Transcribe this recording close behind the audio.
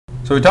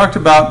So we talked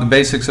about the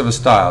basics of a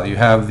style. You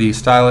have the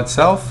style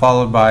itself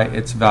followed by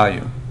its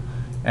value.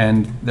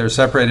 And they're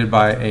separated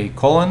by a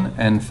colon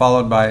and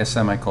followed by a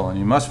semicolon.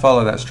 You must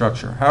follow that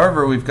structure.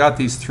 However, we've got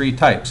these three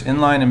types: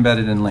 inline,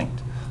 embedded, and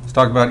linked. Let's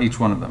talk about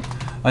each one of them.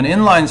 An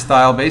inline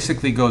style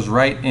basically goes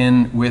right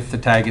in with the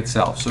tag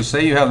itself. So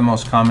say you have the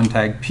most common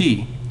tag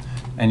P,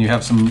 and you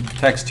have some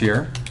text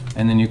here,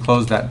 and then you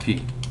close that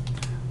P.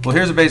 Well,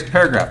 here's a basic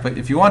paragraph, but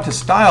if you want to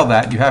style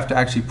that, you have to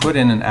actually put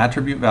in an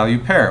attribute value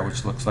pair,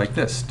 which looks like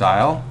this: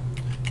 style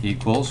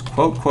equals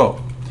quote, quote.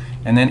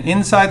 And then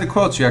inside the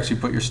quotes, you actually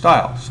put your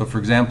style. So for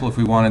example, if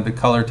we wanted the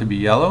color to be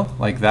yellow,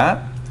 like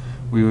that,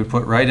 we would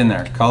put right in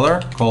there,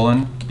 color,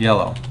 colon,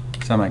 yellow,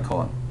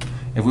 semicolon.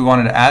 If we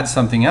wanted to add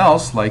something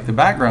else, like the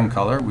background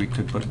color, we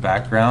could put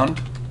background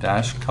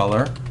dash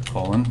color,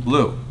 colon,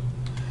 blue.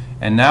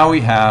 And now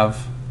we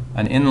have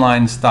an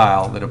inline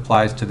style that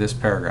applies to this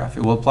paragraph.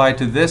 It will apply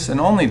to this and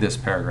only this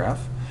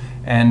paragraph.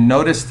 And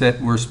notice that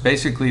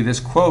basically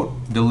this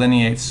quote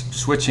delineates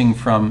switching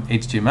from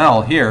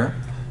HTML here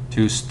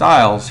to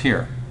styles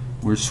here.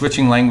 We're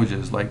switching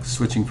languages, like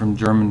switching from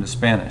German to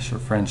Spanish or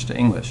French to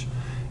English.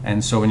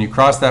 And so when you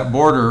cross that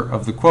border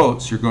of the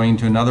quotes, you're going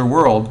to another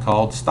world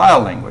called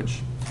style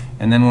language.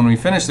 And then when we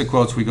finish the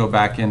quotes, we go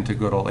back into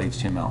good old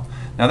HTML.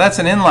 Now that's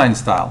an inline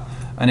style.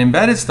 An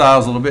embedded style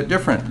is a little bit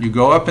different. You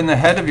go up in the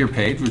head of your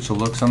page, which will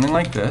look something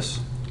like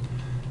this,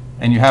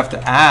 and you have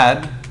to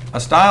add a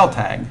style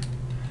tag.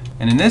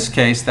 And in this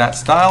case, that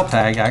style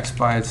tag acts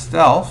by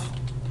itself.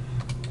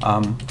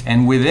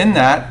 And within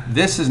that,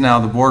 this is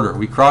now the border.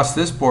 We cross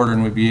this border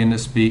and we begin to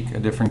speak a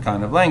different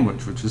kind of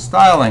language, which is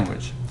style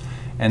language.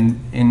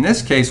 And in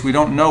this case, we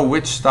don't know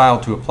which style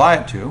to apply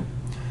it to.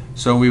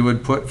 So we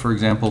would put, for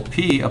example,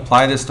 P,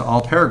 apply this to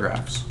all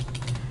paragraphs.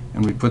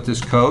 And we put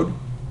this code.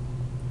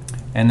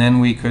 And then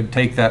we could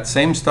take that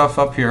same stuff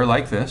up here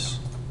like this.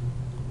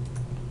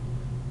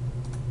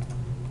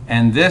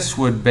 And this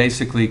would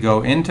basically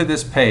go into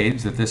this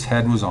page that this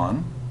head was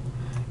on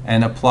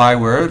and apply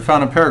wherever it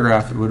found a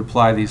paragraph, it would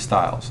apply these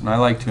styles. And I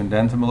like to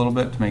indent them a little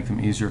bit to make them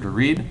easier to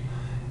read.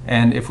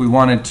 And if we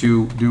wanted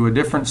to do a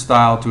different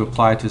style to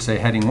apply to, say,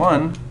 heading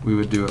 1, we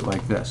would do it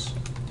like this.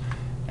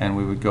 And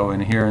we would go in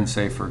here and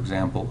say, for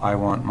example, I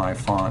want my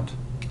font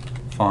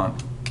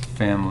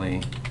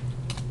family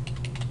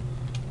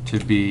to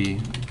be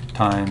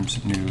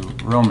Times New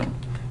Roman.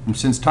 And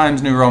since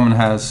Times New Roman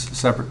has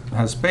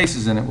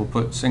spaces in it, we'll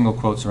put single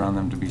quotes around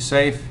them to be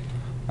safe.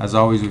 As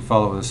always, we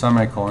follow with a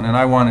semicolon, and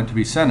I want it to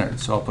be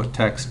centered, so I'll put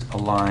text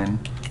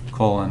align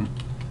colon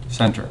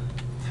center.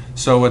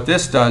 So what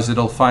this does,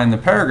 it'll find the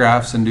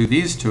paragraphs and do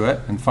these to it,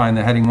 and find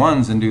the heading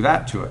 1s and do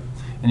that to it.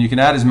 And you can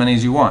add as many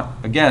as you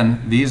want.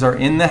 Again, these are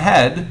in the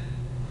head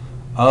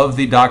of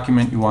the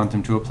document you want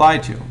them to apply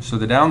to. So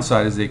the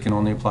downside is they can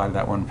only apply to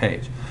that one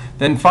page.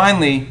 Then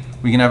finally,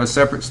 we can have a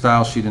separate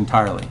style sheet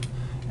entirely.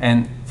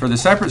 And for the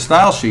separate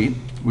style sheet,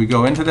 we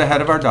go into the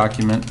head of our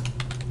document.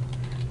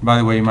 By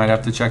the way, you might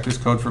have to check this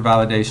code for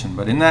validation,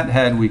 but in that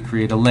head we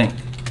create a link.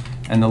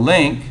 And the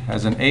link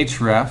has an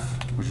href,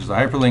 which is a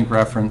hyperlink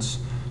reference,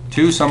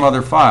 to some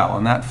other file.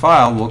 And that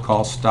file we'll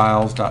call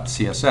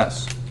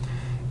styles.css.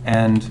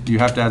 And you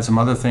have to add some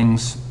other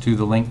things to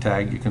the link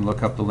tag. You can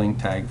look up the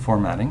link tag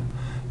formatting.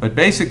 But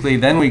basically,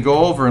 then we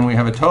go over and we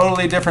have a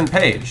totally different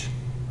page.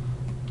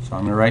 So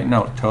I'm going to write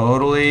note,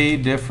 totally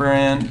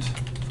different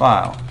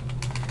file.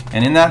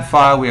 And in that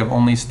file we have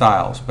only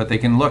styles, but they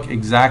can look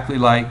exactly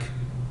like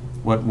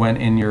what went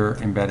in your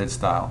embedded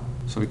style.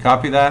 So we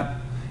copy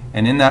that,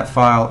 and in that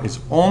file is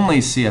only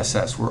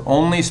CSS. We're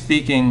only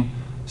speaking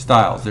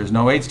styles. There's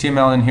no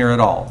HTML in here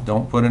at all.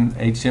 Don't put an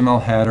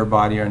HTML head or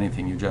body or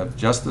anything. You have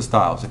just the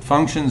styles. It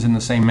functions in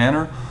the same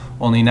manner,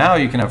 only now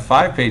you can have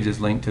 5 pages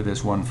linked to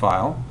this one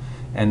file,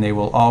 and they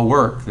will all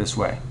work this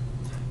way.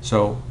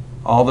 So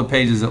all the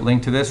pages that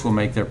link to this will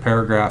make their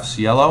paragraphs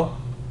yellow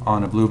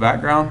on a blue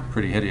background,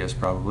 pretty hideous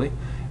probably,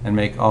 and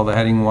make all the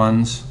heading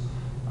 1s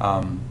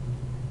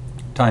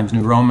Times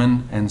New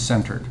Roman and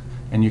centered.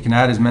 And you can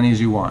add as many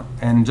as you want.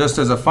 And just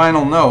as a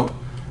final note,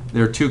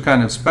 there are 2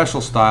 kind of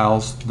special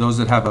styles. Those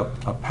that have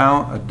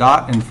a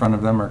dot in front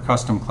of them are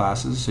custom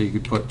classes. So you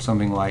could put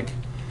something like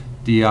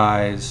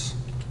DI's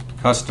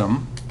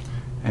custom,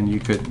 and you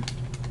could,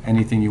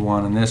 anything you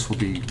want in this will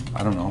be,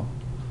 I don't know,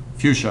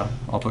 fuchsia.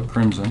 I'll put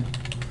crimson.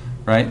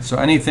 Right? So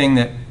anything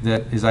that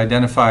is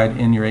identified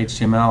in your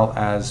HTML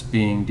as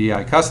being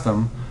DI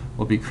custom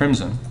will be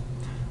crimson.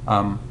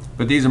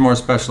 But these are more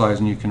specialized,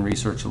 and you can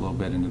research a little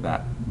bit into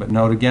that. But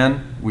note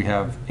again, we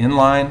have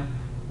inline,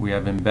 we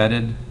have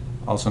embedded,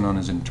 also known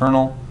as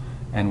internal,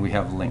 and we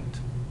have linked.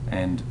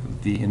 And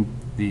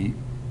the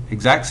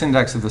exact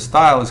syntax of the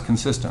style is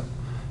consistent.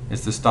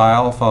 It's the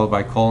style followed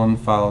by colon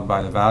followed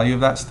by the value of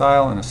that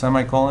style and a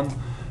semicolon.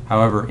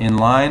 However,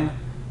 inline,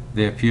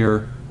 they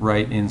appear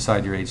right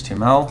inside your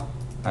HTML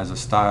as a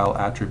style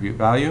attribute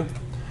value.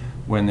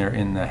 When they're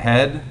in the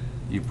head,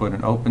 you put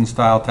an open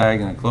style tag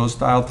and a closed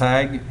style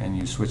tag, and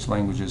you switch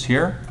languages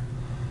here.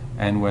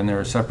 And when they're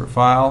a separate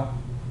file,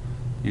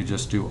 you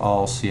just do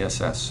all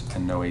CSS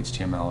and no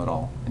HTML at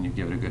all, and you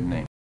give it a good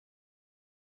name.